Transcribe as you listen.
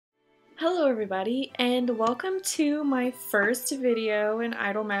Hello everybody, and welcome to my first video in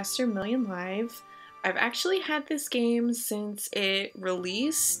Idolmaster Million Live. I've actually had this game since it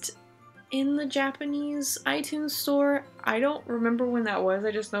released in the Japanese iTunes store. I don't remember when that was,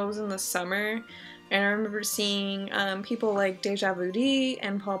 I just know it was in the summer. And I remember seeing people like Deja Vu D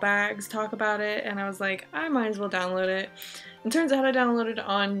and Paul Bags talk about it, and I was like, I might as well download it. And turns out I downloaded it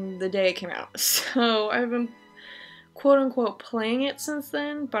on the day it came out. So I've been quote-unquote playing it since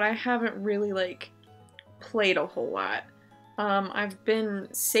then, but I haven't really played a whole lot. I've been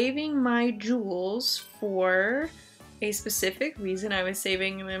saving my jewels for a specific reason. I was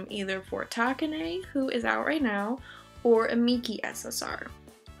saving them either for Takane, who is out right now, or a Miki SSR.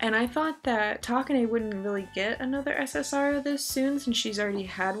 And I thought that Takane wouldn't really get another SSR this soon since she's already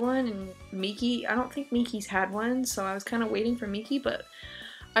had one, and Miki, I don't think Miki's had one, so I was kind of waiting for Miki, but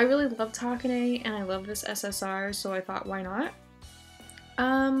I really love Takane and I love this SSR, so I thought, why not?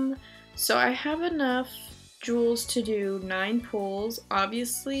 So I have enough jewels to do 9 pulls.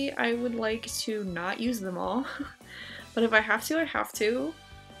 Obviously, I would like to not use them all, but if I have to, I have to.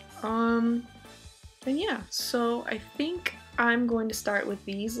 And yeah, so I think I'm going to start with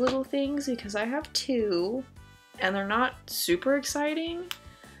these little things because I have 2 and they're not super exciting.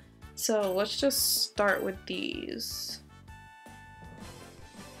 So let's just start with these.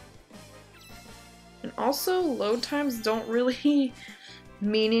 And also, load times don't really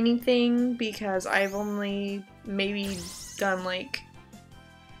mean anything because I've only maybe done like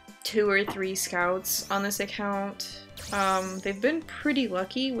 2 or 3 scouts on this account. They've been pretty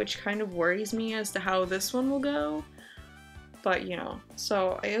lucky, which kind of worries me as to how this one will go. But you know,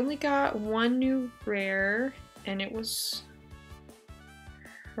 so I only got 1 new rare, and it was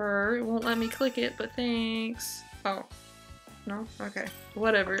her. It won't let me click it, but thanks. Oh, no? Okay.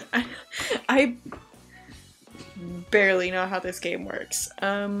 Whatever. I barely know how this game works.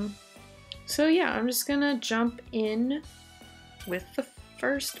 So yeah, I'm just gonna jump in with the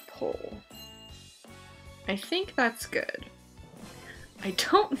first pull. I think that's good. I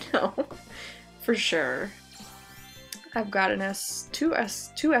don't know for sure. I've got two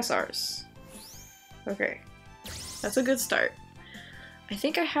SRs. Okay, that's a good start. I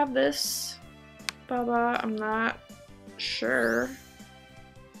think I have this. Baba, I'm not sure.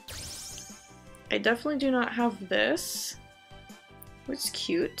 I definitely do not have this, which is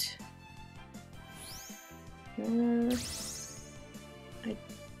cute. I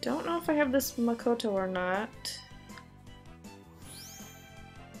don't know if I have this Makoto or not.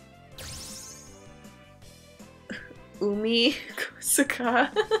 Umi Kusaka.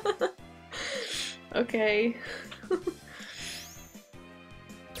 Okay.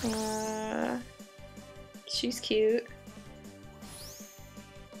 She's cute.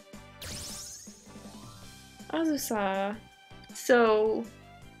 Azusa. So,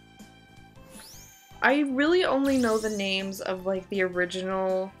 I really only know the names of like the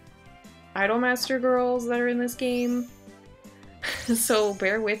original Idolmaster girls that are in this game, so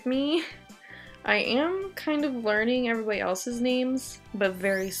bear with me. I am kind of learning everybody else's names, but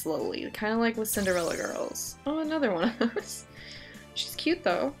very slowly, kind of like with Cinderella girls. Oh, another one of those. She's cute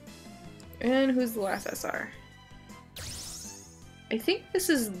though. And who's the last SR? I think this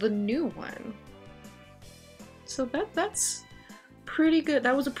is the new one. So that's pretty good.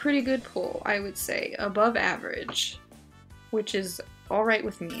 That was a pretty good pull, I would say. Above average, which is alright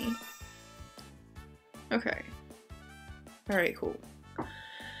with me. Okay. Alright, cool.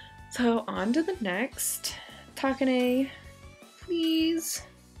 So on to the next. Takane, please.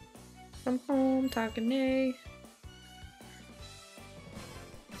 Come home, Takane.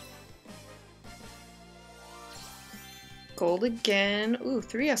 Gold again. Ooh,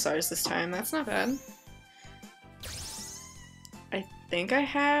 3 SRs this time. That's not bad. I think I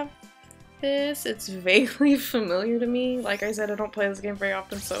have this. It's vaguely familiar to me. Like I said, I don't play this game very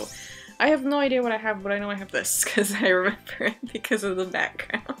often, so I have no idea what I have, but I know I have this because I remember it because of the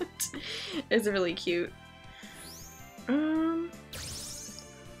background. It's really cute. Oh,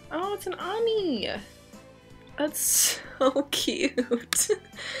 it's an Ani! That's so cute.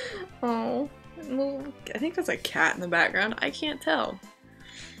 Oh, I think that's a cat in the background. I can't tell.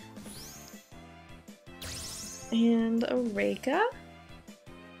 And a Reika.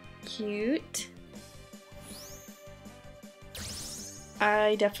 Cute.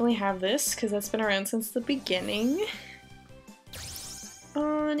 I definitely have this because that's been around since the beginning.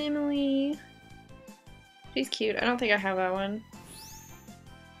 Oh, and Emily. She's cute. I don't think I have that one.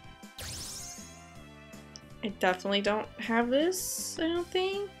 I definitely don't have this, I don't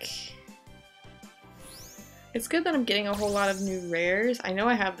think. It's good that I'm getting a whole lot of new rares. I know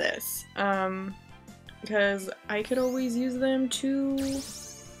I have this. Because I could always use them to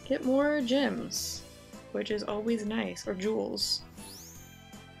get more gems, which is always nice, or jewels.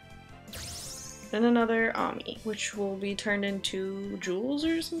 Then another Ami, which will be turned into jewels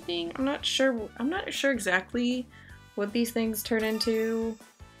or something. I'm not sure exactly what these things turn into.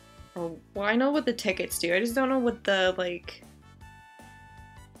 Oh, well, I know what the tickets do. I just don't know what the, like,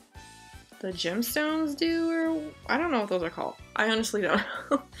 the gemstones do, or I don't know what those are called. I honestly don't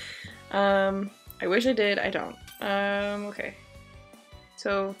know. I wish I did. I don't. Okay.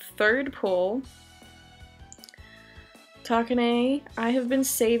 So, third pull. Takane, I have been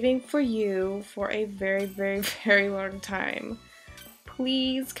saving for you for a very, very, very long time.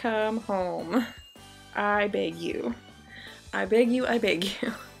 Please come home. I beg you. I beg you, I beg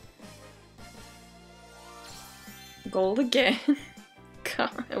you. Gold again.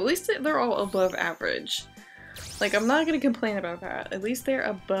 God, at least they're all above average. Like, I'm not gonna complain about that. At least they're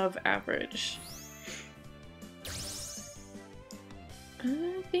above average.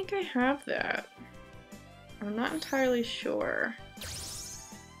 I think I have that. I'm not entirely sure.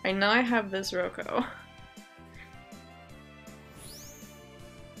 I know I have this Roko.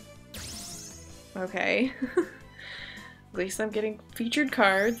 Okay. At least I'm getting featured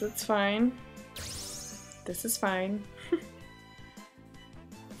cards, that's fine. This is fine.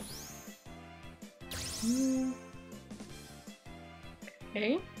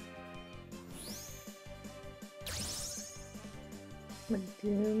 Okay.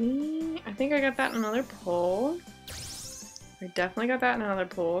 Megumi. I think I got that in another pull. I definitely got that in another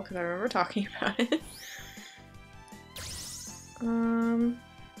pull because I remember talking about it. And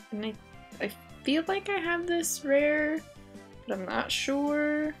I feel like I have this rare, but I'm not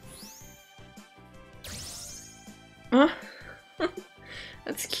sure.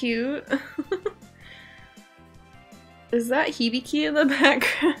 That's cute. Is that Hibiki in the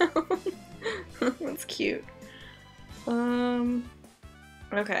background? That's cute.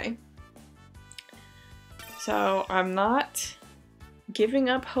 Okay. So I'm not giving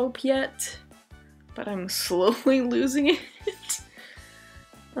up hope yet, but I'm slowly losing it.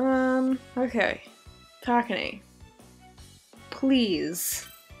 Okay. Takane. Please.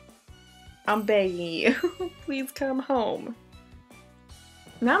 I'm begging you. Please come home.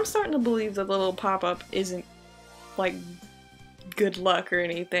 Now I'm starting to believe the little pop-up isn't like good luck or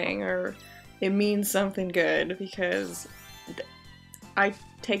anything, or it means something good, because I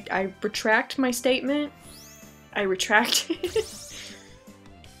retract my statement. I retract it.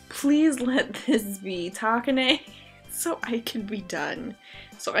 Please let this be Takane so I can be done.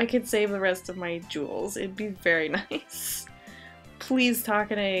 So I can save the rest of my jewels. It'd be very nice. Please,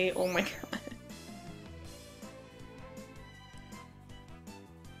 Takane. Oh my god.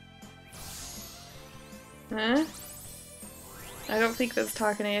 Huh? I don't think that's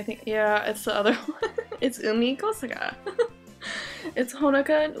Takane. I think, yeah, it's the other one. It's Umi Kosaga. It's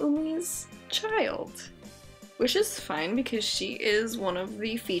Honoka and Umi's child. Which is fine because she is one of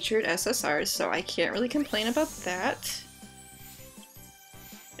the featured SSRs, so I can't really complain about that.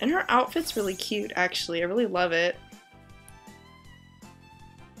 And her outfit's really cute, actually. I really love it.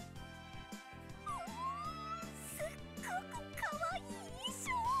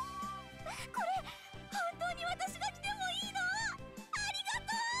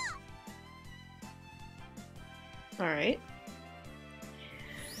 Alright.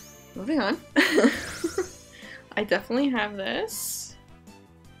 Moving on. I definitely have this.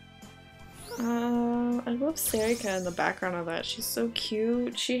 I love Serika in the background of that. She's so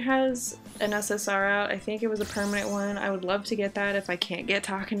cute. She has an SSR out. I think it was a permanent one. I would love to get that. If I can't get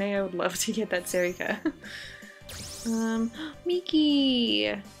Takane, I would love to get that Serika. Miki!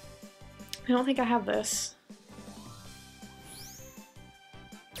 I don't think I have this.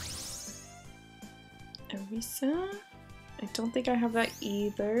 Arisa? I don't think I have that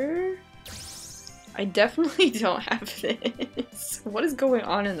either. I definitely don't have this. What is going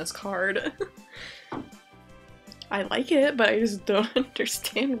on in this card? I like it, but I just don't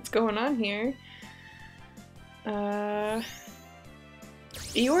understand what's going on here. Iori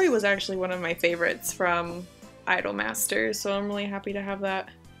was actually one of my favorites from Idolmaster, so I'm really happy to have that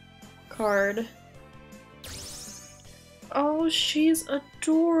card. Oh, she's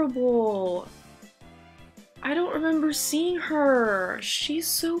adorable! I don't remember seeing her! She's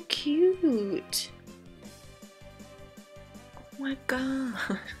so cute! Oh my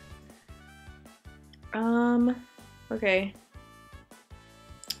god. Okay.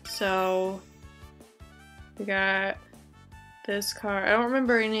 So, we got this card. I don't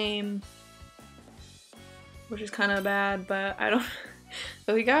remember her name, which is kind of bad, but I don't.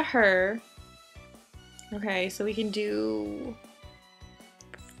 But we got her. Okay, so we can do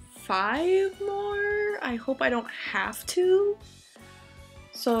 5 more? I hope I don't have to.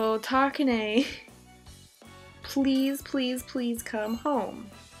 So, Takane, please, please, please come home.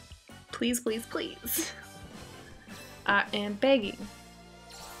 Please, please, please. I am begging.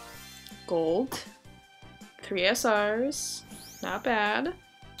 Gold. 3 SRs. Not bad.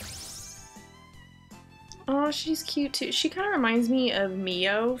 Oh, she's cute too. She kind of reminds me of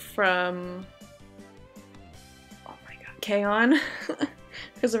Mio from... oh my god, K-On!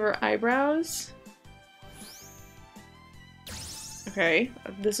 Because of her eyebrows. Okay,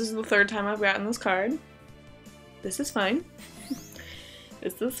 this is the 3rd time I've gotten this card. This is fine.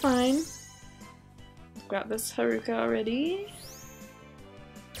 This is fine. I've got this Haruka already.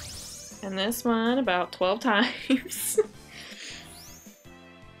 And this one about 12 times.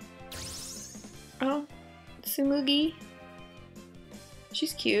 Oh, Tsumugi.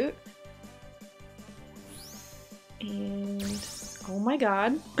 She's cute. And oh my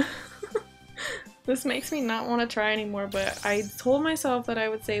god. This makes me not want to try anymore, but I told myself that I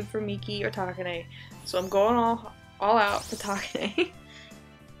would save for Miki or Takane. So I'm going all out for Takane.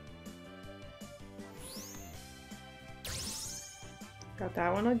 Got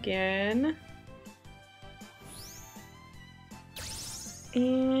that one again.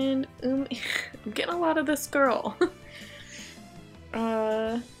 And I'm getting a lot of this girl.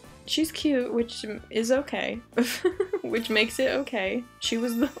 She's cute, which is okay. Which makes it okay. She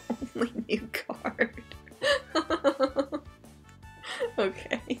was the only new card.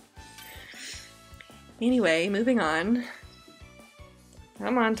 Okay. Anyway, moving on.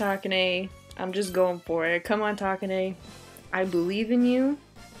 Come on, Takane. I'm just going for it. Come on, Takane. I believe in you.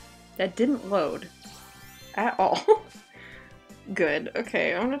 That didn't load. At all. Good.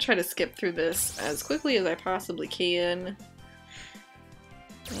 Okay, I'm gonna try to skip through this as quickly as I possibly can.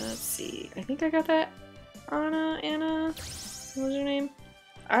 Let's see. I think I got that. Anna? What was your name?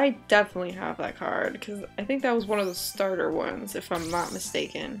 I definitely have that card, because I think that was one of the starter ones, if I'm not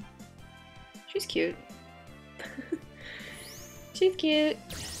mistaken. She's cute. She's cute.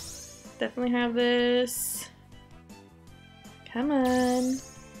 Definitely have this. Come on.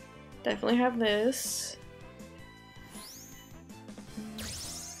 Definitely have this.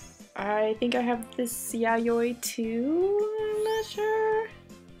 I think I have this Yayoi too. I'm not sure.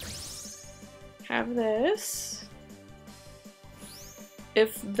 Have this.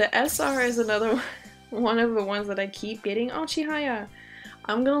 If the SR is another one of the ones that I keep getting, oh, Chihaya,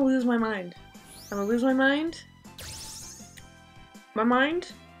 I'm gonna lose my mind. I'm gonna lose my mind. My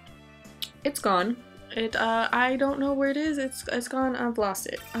mind? It's gone. I don't know where it is. It's gone. I've lost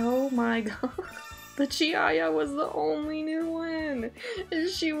it. Oh my god. The Chihaya was the only new one. And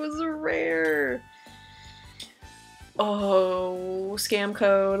she was a rare. Oh,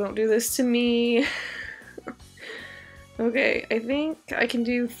 Scamco, don't do this to me. Okay, I think I can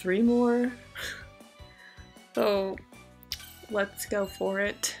do 3 more. So, let's go for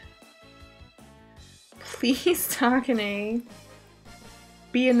it. Please, Takane,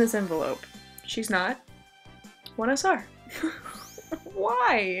 be in this envelope. She's not. 1 SR.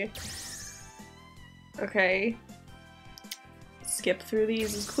 Why? Okay. Skip through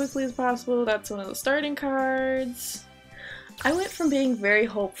these as quickly as possible. That's one of the starting cards. I went from being very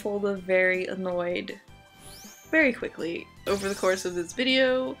hopeful to very annoyed very quickly over the course of this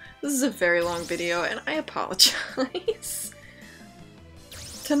video. This is a very long video and I apologize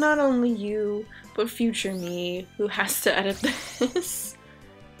to not only you, but future me who has to edit this.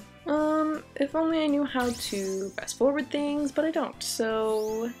 If only I knew how to fast forward things, but I don't,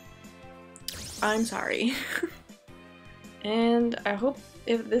 so I'm sorry. And I hope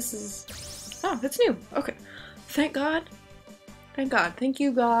if this is... oh, it's new. Okay. Thank God. Thank God. Thank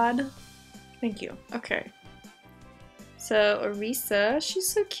you, God. Thank you. Okay. So, Arisa, she's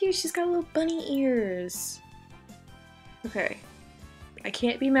so cute. She's got little bunny ears. Okay. I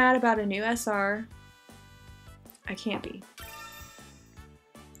can't be mad about a new SR. I can't be.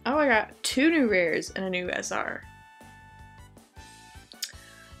 Oh, I got 2 new rares and a new SR.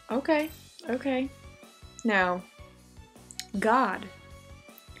 Okay. Okay. Now, God,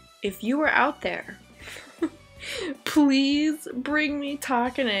 if you are out there, please bring me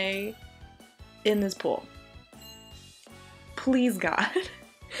Takane in this pool. Please, God.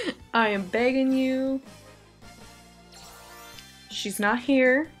 I am begging you. She's not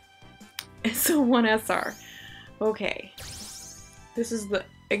here. It's a 1 SR. Okay. This is the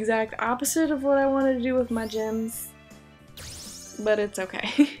exact opposite of what I wanted to do with my gems, but it's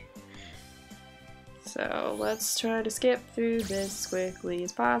okay. So let's try to skip through this as quickly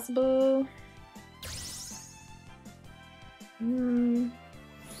as possible. I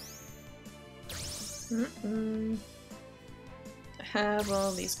have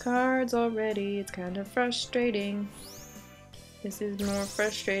all these cards already. It's kind of frustrating. This is more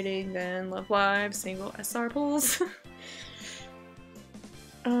frustrating than Love Live single SR pulls.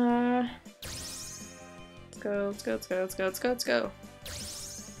 Let's go.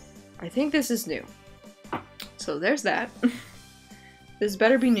 I think this is new. So there's that. This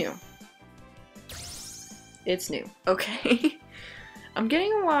better be new. It's new. Okay. I'm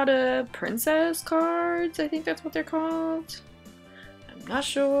getting a lot of princess cards. I think that's what they're called. I'm not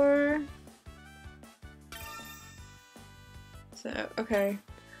sure. So, okay.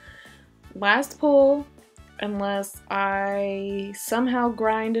 Last pull, unless I somehow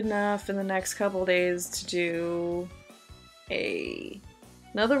grind enough in the next couple days to do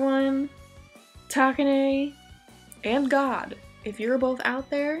another one. Takane and God. If you're both out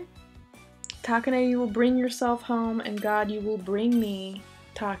there, Takane, you will bring yourself home, and God, you will bring me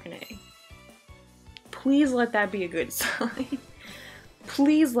Takane. Please let that be a good sign.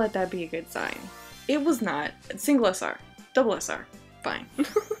 Please let that be a good sign. It was not. Single SR. Double SR. Fine.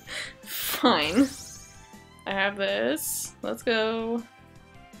 Fine. I have this. Let's go.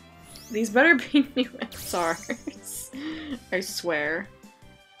 These better be new SRs. I swear.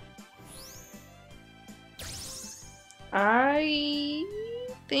 I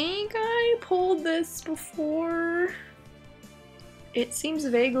think I pulled this before. It seems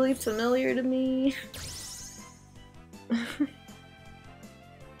vaguely familiar to me.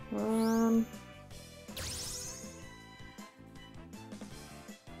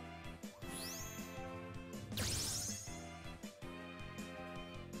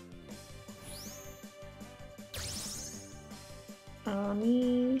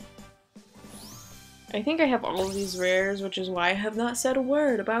 I think I have all of these rares, which is why I have not said a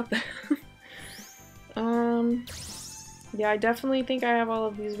word about them. Yeah, I definitely think I have all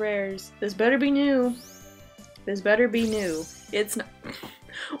of these rares. This better be new. This better be new. It's not.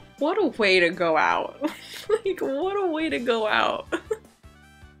 What a way to go out. Like, what a way to go out.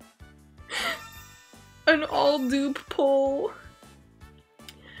 An all dupe pull.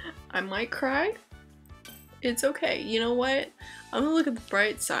 I might cry. It's okay. You know what? I'm gonna look at the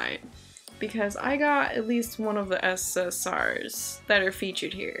bright side. Because I got at least one of the SSRs that are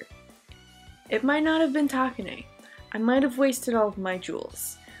featured here. It might not have been Takane. I might have wasted all of my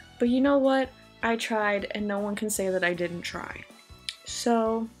jewels. But you know what? I tried, and no one can say that I didn't try.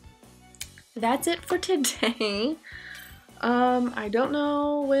 So, that's it for today. I don't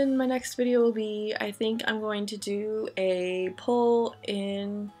know when my next video will be. I think I'm going to do a pull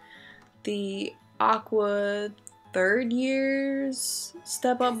in the Aqua 3rd year's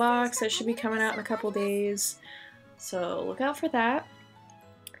step up box that should be coming out in a couple days, so look out for that,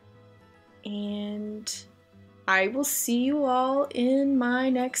 and I will see you all in my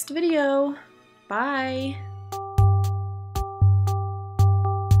next video. Bye!